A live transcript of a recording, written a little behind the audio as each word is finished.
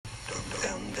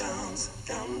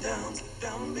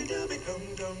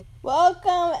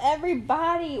Welcome,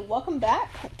 everybody. Welcome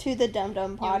back to the Dum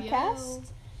Dum Podcast. Yo.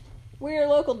 We're your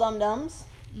local Dum Dums.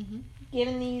 Mm-hmm.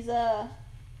 Giving these, we're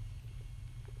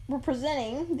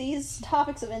presenting these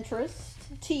topics of interest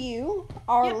to you,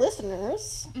 our Yep.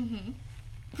 listeners. Mm-hmm.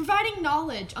 Providing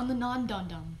knowledge on the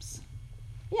non-dum-dums.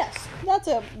 Yes, that's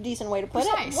a decent way to put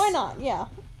Precise. it. Why not? Yeah.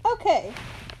 Okay.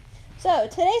 So,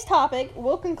 today's topic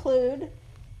will conclude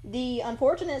the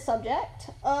unfortunate subject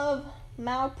of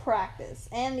malpractice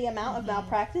and the amount of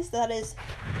malpractice that is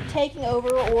taking over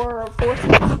or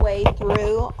forcing its way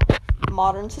through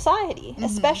modern society,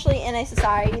 especially in a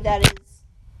society that is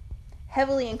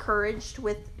heavily encouraged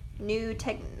with new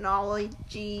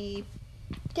technology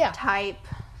type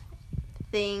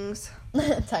things.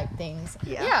 Type things.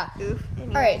 Yeah. Oof.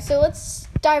 Anyway. All right, so let's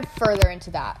dive further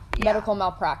into that. Yeah. Medical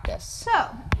malpractice. So,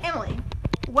 Emily,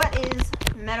 what is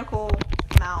medical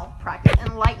malpractice?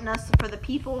 Enlighten us for the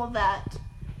people that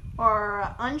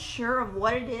are unsure of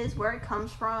what it is, where it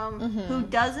comes from, who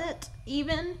does it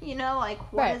even, like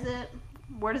what Right. is it,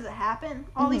 where does it happen,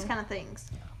 all these kind of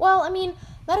things. Well, I mean,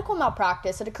 medical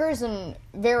malpractice, it occurs in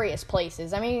various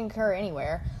places. I mean, it can occur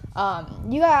anywhere.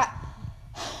 You got...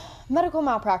 Medical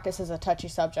malpractice is a touchy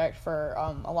subject for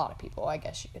a lot of people, I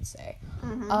guess you could say.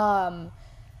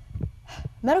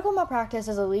 Medical malpractice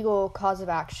is a legal cause of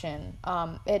action.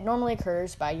 It normally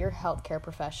occurs by your healthcare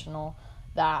professional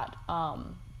that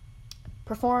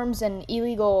performs an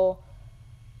illegal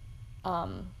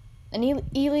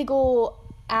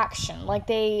action. Like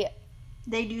they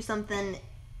do something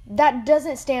that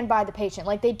doesn't stand by the patient.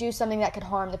 Like they do something that could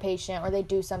harm the patient, or they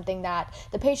do something that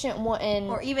the patient wouldn't...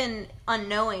 or even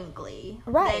unknowingly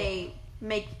Right. they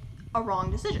make a wrong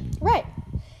decision. Right.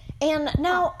 And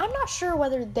now, I'm not sure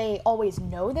whether they always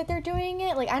know that they're doing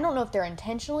it. Like, I don't know if they're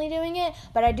intentionally doing it,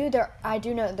 but I do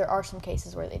know that there are some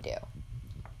cases where they do.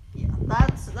 Yeah,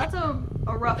 that's a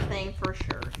rough thing for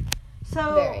sure.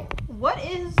 So, Very.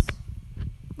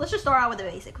 Let's just start out with the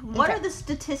basics. What Okay. are the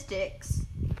statistics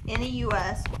in the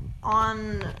U.S.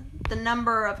 on the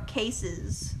number of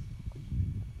cases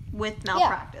with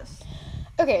malpractice?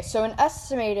 Okay, so an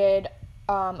estimated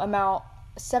amount,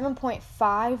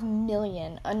 7.5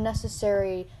 million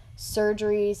unnecessary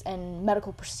surgeries and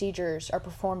medical procedures are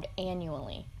performed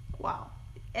annually. Wow.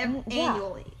 Yeah.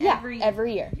 Annually. Yeah,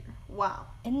 every year. Wow.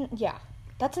 And yeah,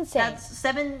 that's insane. That's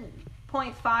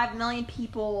 7.5 million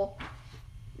people,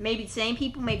 maybe the same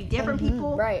people, maybe different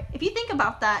people. Right. If you think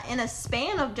about that, in a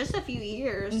span of just a few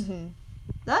years,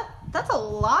 that's a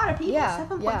lot of people. Yeah,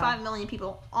 7.5 million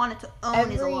people on its own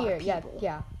every is a lot year. of people.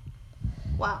 Yeah.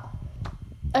 Wow.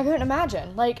 I couldn't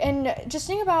imagine. Like, and just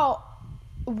think about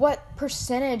what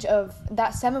percentage of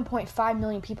that 7.5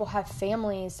 million people have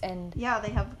families and Yeah,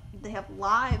 they have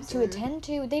lives to attend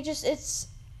to. They just,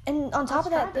 and on top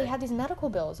of that, they tragic. have these medical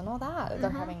bills and all that they're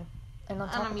having. And on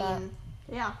top of that,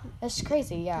 yeah. it's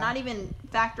crazy, yeah. Not even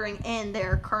factoring in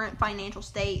their current financial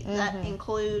state. That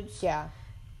includes Yeah.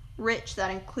 rich,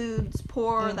 that includes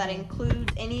poor, that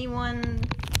includes anyone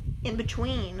in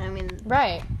between. I mean,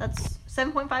 Right. that's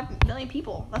 7.5 million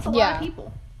people. That's a lot of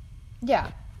people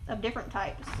Yeah. of different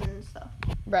types and stuff.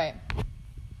 Right.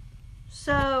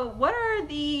 So, what are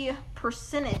the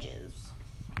percentages?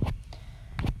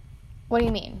 What do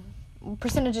you mean?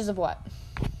 Percentages of what?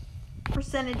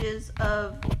 Percentages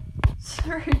of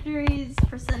surgeries,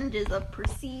 percentages of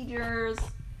procedures,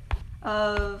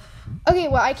 of... Okay,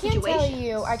 well, I can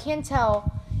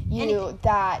tell you Anything.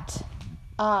 that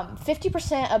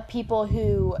 50% of people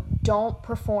who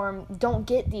don't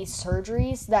get these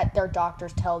surgeries that their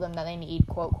doctors tell them that they need,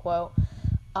 quote, quote,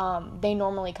 they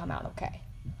normally come out okay.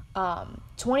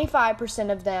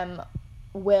 25% of them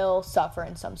will suffer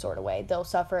in some sort of way. They'll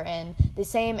suffer in the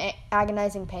same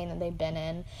agonizing pain that they've been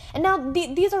in. And now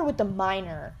these are with the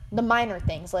minor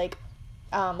things, like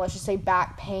let's just say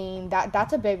back pain.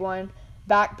 That's a big one.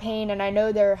 Back pain, and I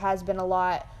know there has been a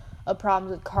lot of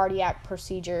problems with cardiac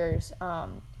procedures,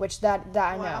 which that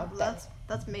I Wow, know.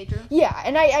 that's major. Yeah,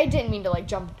 and I didn't mean to like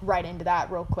jump right into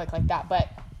that real quick like that, but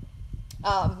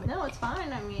No, it's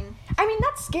fine. I mean,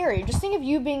 that's scary. Just think of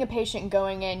you being a patient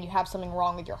going in, you have something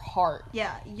wrong with your heart.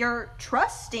 yeah, you're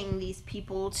trusting these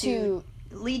people to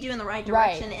lead you in the right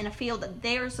direction in a field that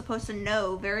they're supposed to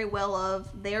know very well of.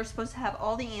 They're supposed to have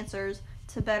all the answers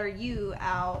to better you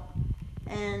out,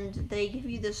 and they give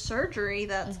you this surgery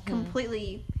that's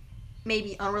completely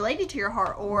maybe unrelated to your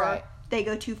heart, or they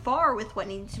go too far with what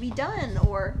needs to be done,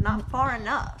 or not far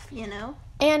enough,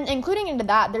 And including into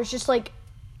that, there's just like,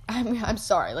 I'm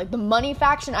sorry, like the money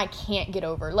faction I can't get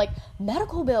over. Like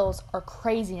medical bills are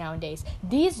crazy nowadays.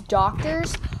 These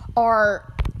doctors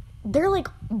are they're like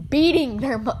beating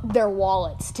their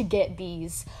wallets to get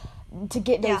these, to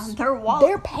get those,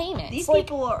 their payments. These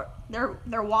people are,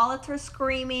 their wallets are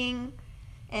screaming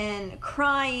and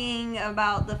crying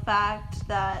about the fact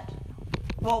that,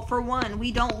 well, for one,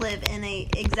 we don't live in a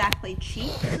exactly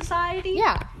cheap society.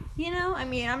 Yeah. You know, I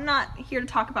mean, I'm not here to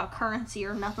talk about currency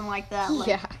or nothing like that. Like,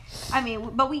 Yeah. I mean,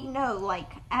 but we know,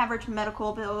 like, average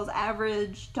medical bills,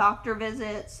 average doctor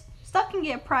visits, stuff can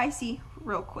get pricey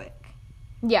real quick.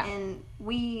 Yeah. And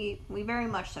we very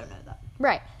much so know that.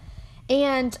 Right.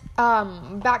 And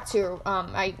back to,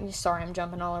 I'm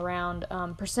jumping all around,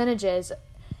 percentages.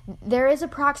 There is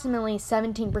approximately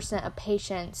 17% of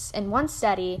patients in one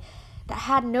study that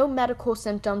had no medical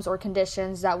symptoms or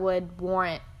conditions that would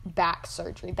warrant back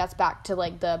surgery. That's back to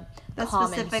like the That's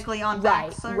common, specifically on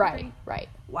back surgery? Right.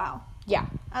 Wow. Yeah.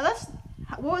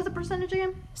 What was the percentage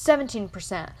again? 17%.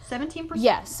 17%?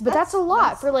 Yes, but that's a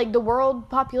lot for like the world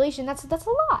population. That's a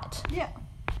lot. Yeah.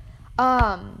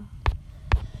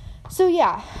 So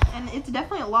yeah. And it's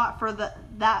definitely a lot for the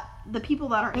people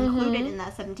that are included in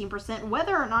that 17%,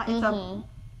 whether or not it's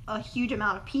a huge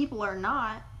amount of people or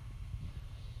not.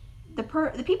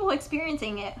 The people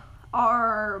experiencing it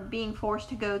are being forced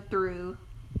to go through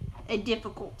a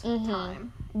difficult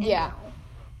time. Yeah.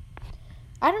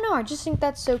 I don't know. I just think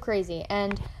that's so crazy.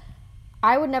 And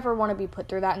I would never want to be put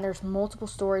through that. And there's multiple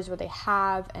stories where they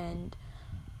have. And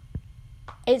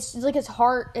it's like it's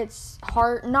heart,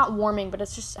 not warming, but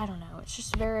it's just, I don't know. It's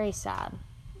just very sad.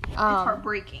 It's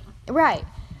heartbreaking. Right.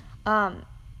 And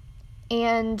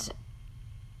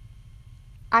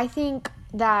I think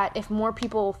that if more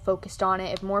people focused on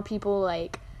it, if more people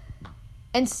like,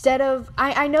 instead of,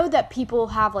 I know that people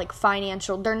have like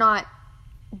financial,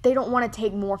 they don't want to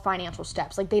take more financial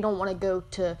steps. Like they don't want to go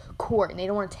to court and they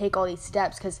don't want to take all these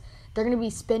steps because they're going to be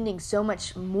spending so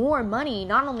much more money,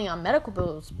 not only on medical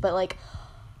bills, but like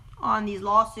on these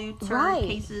lawsuits or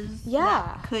cases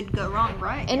that could go wrong,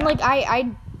 right? And like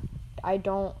I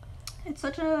don't. It's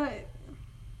such a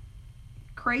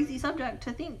crazy subject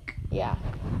to think. Yeah.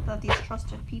 That these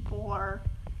trusted people are,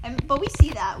 but we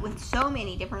see that with so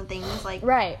many different things. Like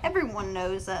everyone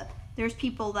knows that there's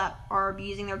people that are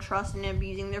abusing their trust and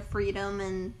abusing their freedom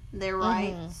and their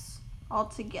rights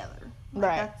altogether.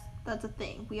 Like that's a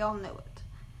thing. We all know it.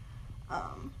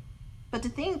 But to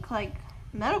think like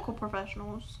medical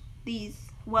professionals, these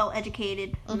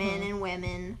well-educated men and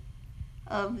women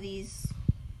of these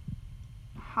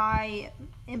high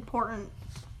important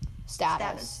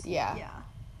status. Yeah.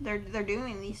 They're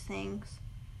doing these things,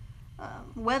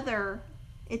 whether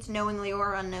it's knowingly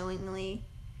or unknowingly,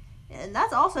 and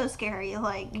that's also scary.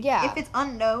 Like, if it's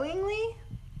unknowingly,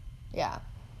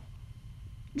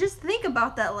 just think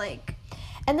about that. Like,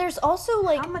 and there's also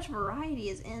like how much variety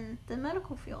is in the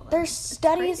medical field. There's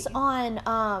studies on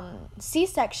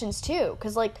C-sections too,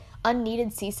 because like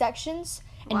unneeded C-sections,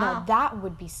 and now that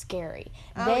would be scary.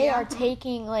 They are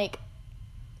taking like.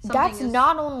 That's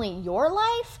not only your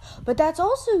life, but that's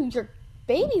also your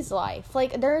baby's life.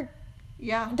 Like they're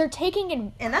taking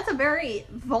it, and that's a very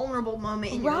vulnerable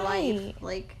moment in your life.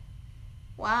 Like,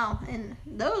 wow, and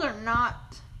those are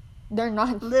not. They're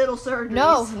not little surgeries.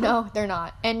 No, they're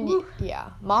not. And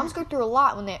moms go through a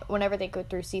lot whenever they go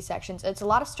through C-sections. It's a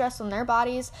lot of stress on their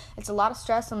bodies. It's a lot of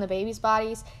stress on the baby's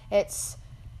bodies. It's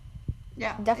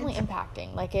definitely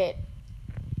impacting. Like it.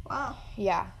 Wow.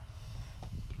 Yeah.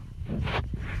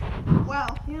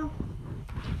 Wow, yeah.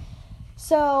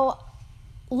 So,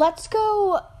 let's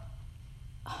go.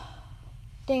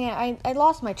 Dang it, I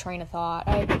lost my train of thought.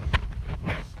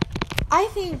 I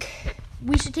think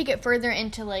we should take it further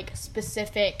into, like,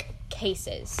 specific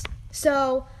cases.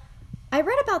 So, I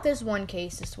read about this one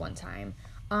case this one time.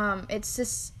 It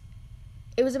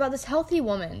was about this healthy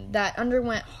woman that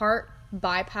underwent heart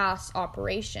bypass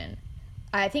operation.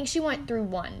 I think she went through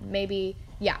one, maybe.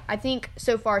 Yeah, I think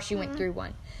so far she went through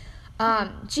one.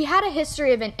 She had a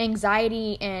history of an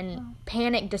anxiety and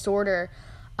panic disorder.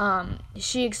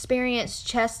 She experienced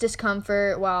chest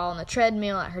discomfort while on the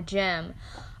treadmill at her gym.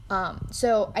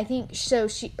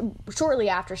 She shortly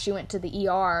after she went to the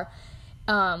ER,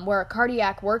 where a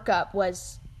cardiac workup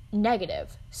was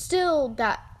negative. Still,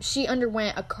 that she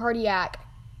underwent a cardiac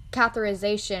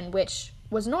catheterization, which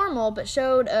was normal, but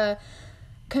showed a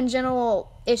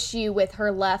congenital issue with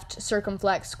her left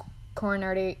circumflex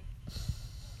coronary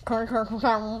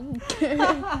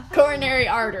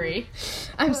artery.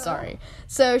 I'm sorry.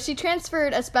 So she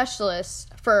transferred a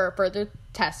specialist for further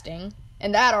testing,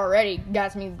 and that already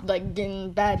got me like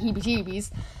getting bad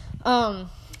heebie-jeebies. An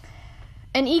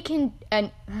EKG?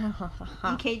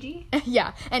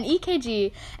 Yeah, an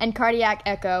EKG and cardiac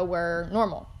echo were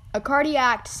normal. A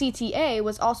cardiac CTA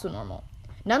was also normal.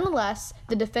 Nonetheless,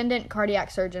 the defendant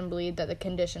cardiac surgeon believed that the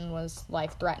condition was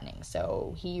life-threatening,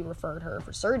 so he referred her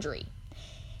for surgery.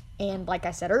 And like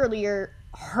I said earlier,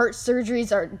 heart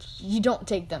surgeries you don't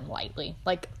take them lightly.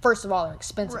 Like, first of all, they're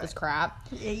expensive as crap.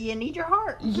 You need your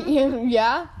heart.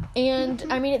 Yeah, and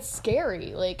I mean, it's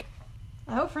scary. Like,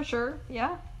 oh, for sure,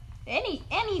 yeah.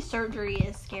 Any surgery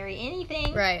is scary.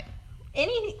 Anything, right?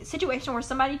 Any situation where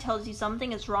somebody tells you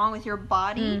something is wrong with your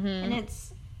body and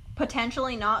it's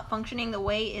potentially not functioning the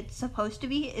way it's supposed to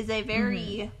be is a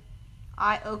very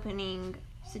eye-opening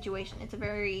situation. It's a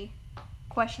very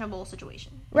questionable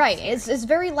situation. Right. It's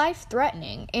very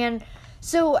life-threatening. And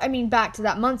so, I mean, back to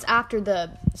that, months after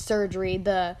the surgery,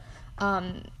 the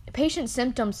patient's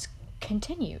symptoms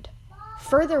continued.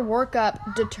 Further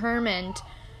workup determined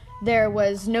there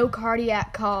was no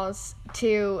cardiac cause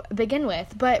to begin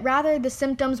with, but rather the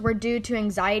symptoms were due to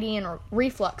anxiety and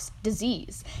reflux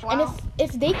disease. Wow. And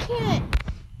if they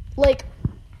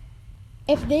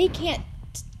can't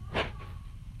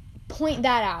point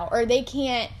that out, or they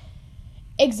can't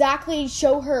exactly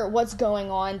show her what's going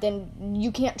on, then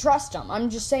you can't trust them. I'm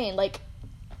just saying, like,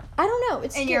 I don't know.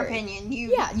 It's in scary. your opinion,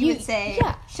 you would say,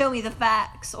 show me the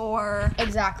facts, or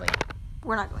exactly.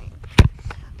 We're not going.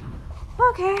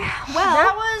 Okay, well,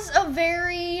 that was a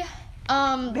very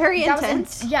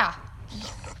intense. Yeah,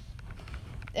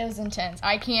 it was intense.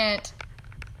 I can't.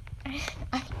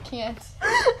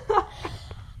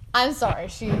 I'm sorry.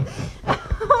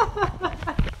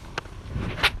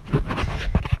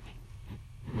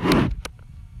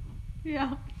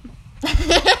 Yeah.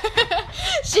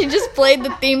 She just played the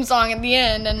theme song at the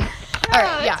end, and all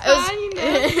right, yeah, it was.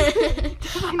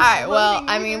 All right, well,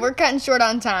 I mean, we're cutting short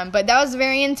on time, but that was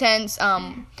very intense.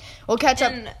 We'll catch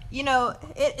up. And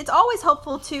it's always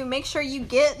helpful to make sure you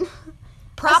get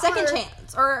a second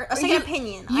chance or a second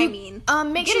opinion.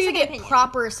 Make sure you get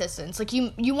proper assistance. Like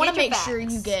you want to make sure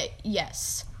you get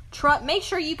Make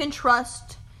sure you can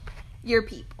trust your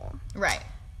people. Right.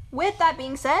 With that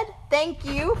being said, thank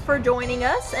you for joining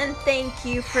us, and thank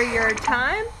you for your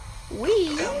time.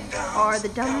 We are the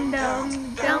Dum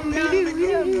Dum Dum Dum.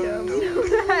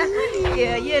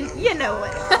 Yeah, you know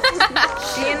it.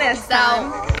 See you next time.